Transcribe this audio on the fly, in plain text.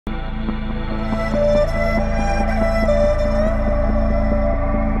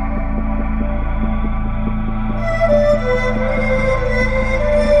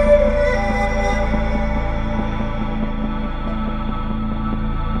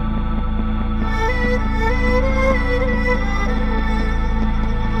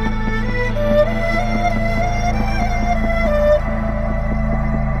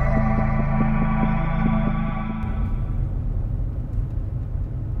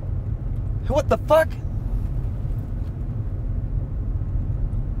What the fuck?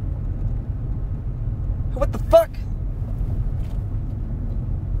 What the fuck?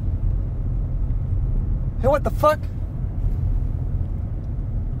 Hey, what the fuck?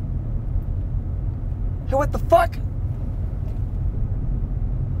 Hey, what the fuck? Hey,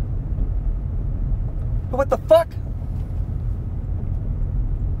 what the fuck?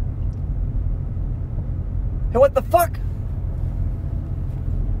 Hey, what the fuck?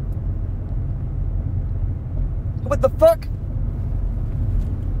 Hey, what the fuck?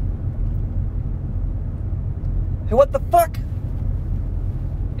 Hey, what the fuck?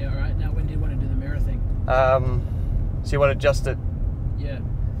 Yeah, alright. Now, when do you want to do the mirror thing? So you want to adjust it Yeah.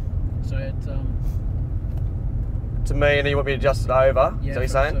 So it's to me, and then you want me to adjust it over? yeah.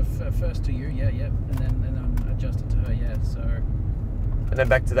 Is that what you're saying? So first to you, yeah, and then adjust it to her, yeah. So. And then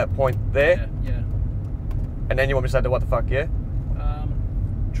back to that point there? Yeah. And then you want me to say the what the fuck, yeah?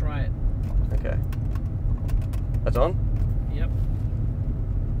 Try it. Okay. That's on? Yep.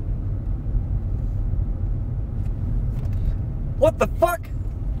 What the fuck?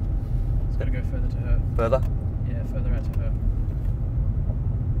 It's got to go further to her. Further? Yeah, further out to her.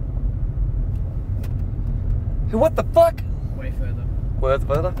 Hey, what the fuck? Way further.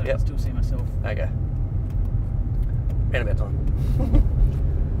 Further? I Yep. can still see myself. Okay. Round about time.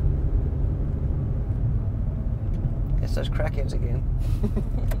 It's those crackheads again.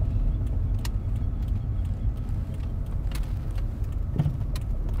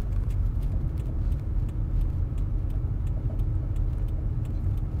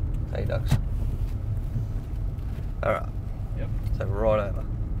 Hey, ducks. Alright. Yep. So right over.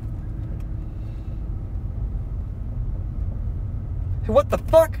 Hey, what the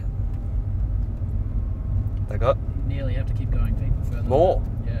fuck? They got Nearly have to keep going even further. more.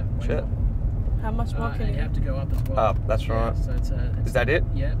 Yeah. Way Shit. more. How much more can And you? you have to go up as well. Up, that's Yeah, right. So it's Is that it?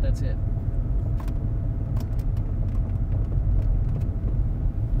 Yeah, that's it.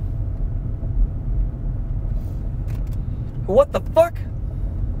 What the fuck?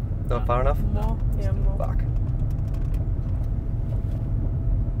 Not far enough? More? Yeah, more. Fuck.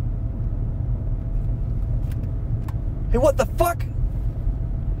 Hey, what the fuck?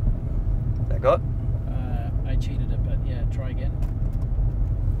 That got? I cheated it, but yeah, try again.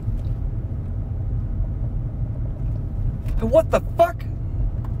 Hey, what the fuck?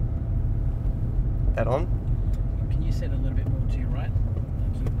 That on? Can you set a little bit more to your right?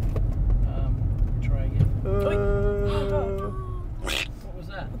 Thank you. Try again. What was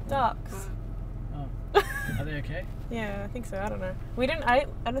that? Ducks. Oh. Are they okay? Yeah, I think so. I don't know. We didn't. I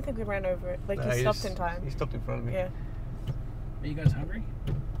don't think we ran over it. Like No, you stopped in time. He stopped in front of me. Yeah. Are you guys hungry?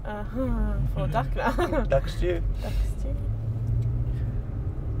 For duck now. Duck stew. Duck stew.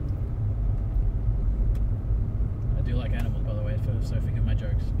 I do like animals, by the way, so forgive my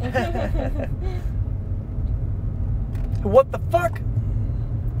jokes. What the fuck?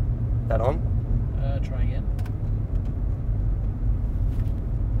 That on? Try again.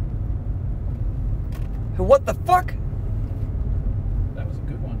 What the fuck? That was a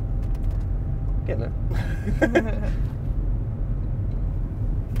good one. Getting it.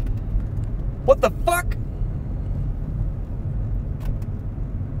 What the fuck?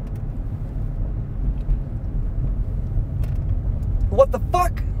 What the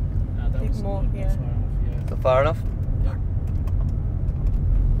fuck? No, that Bit was more, that was yeah. far enough, yeah. Not far enough? Yeah.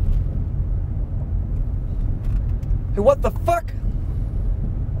 Hey, what the fuck?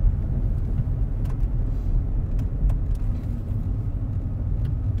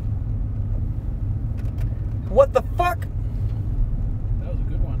 What the fuck? That was a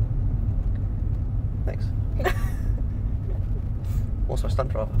good one. Thanks. Also a stunt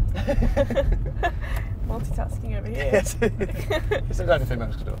driver. Multitasking over here. Yes. It's only 2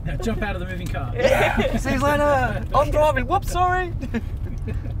 minutes to do it. Now jump out of the moving car. Yeah. See you later. I'm driving. Whoops, sorry.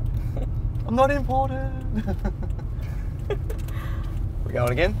 I'm not important. We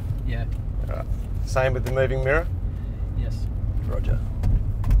going again? Yeah. All right. Same with the moving mirror. Yes. Roger.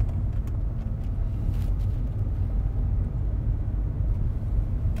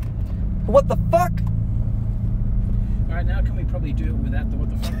 What the fuck? All right, now can we probably do it without the what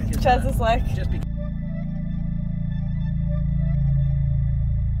the fuck? Because, Chaz is like. just because.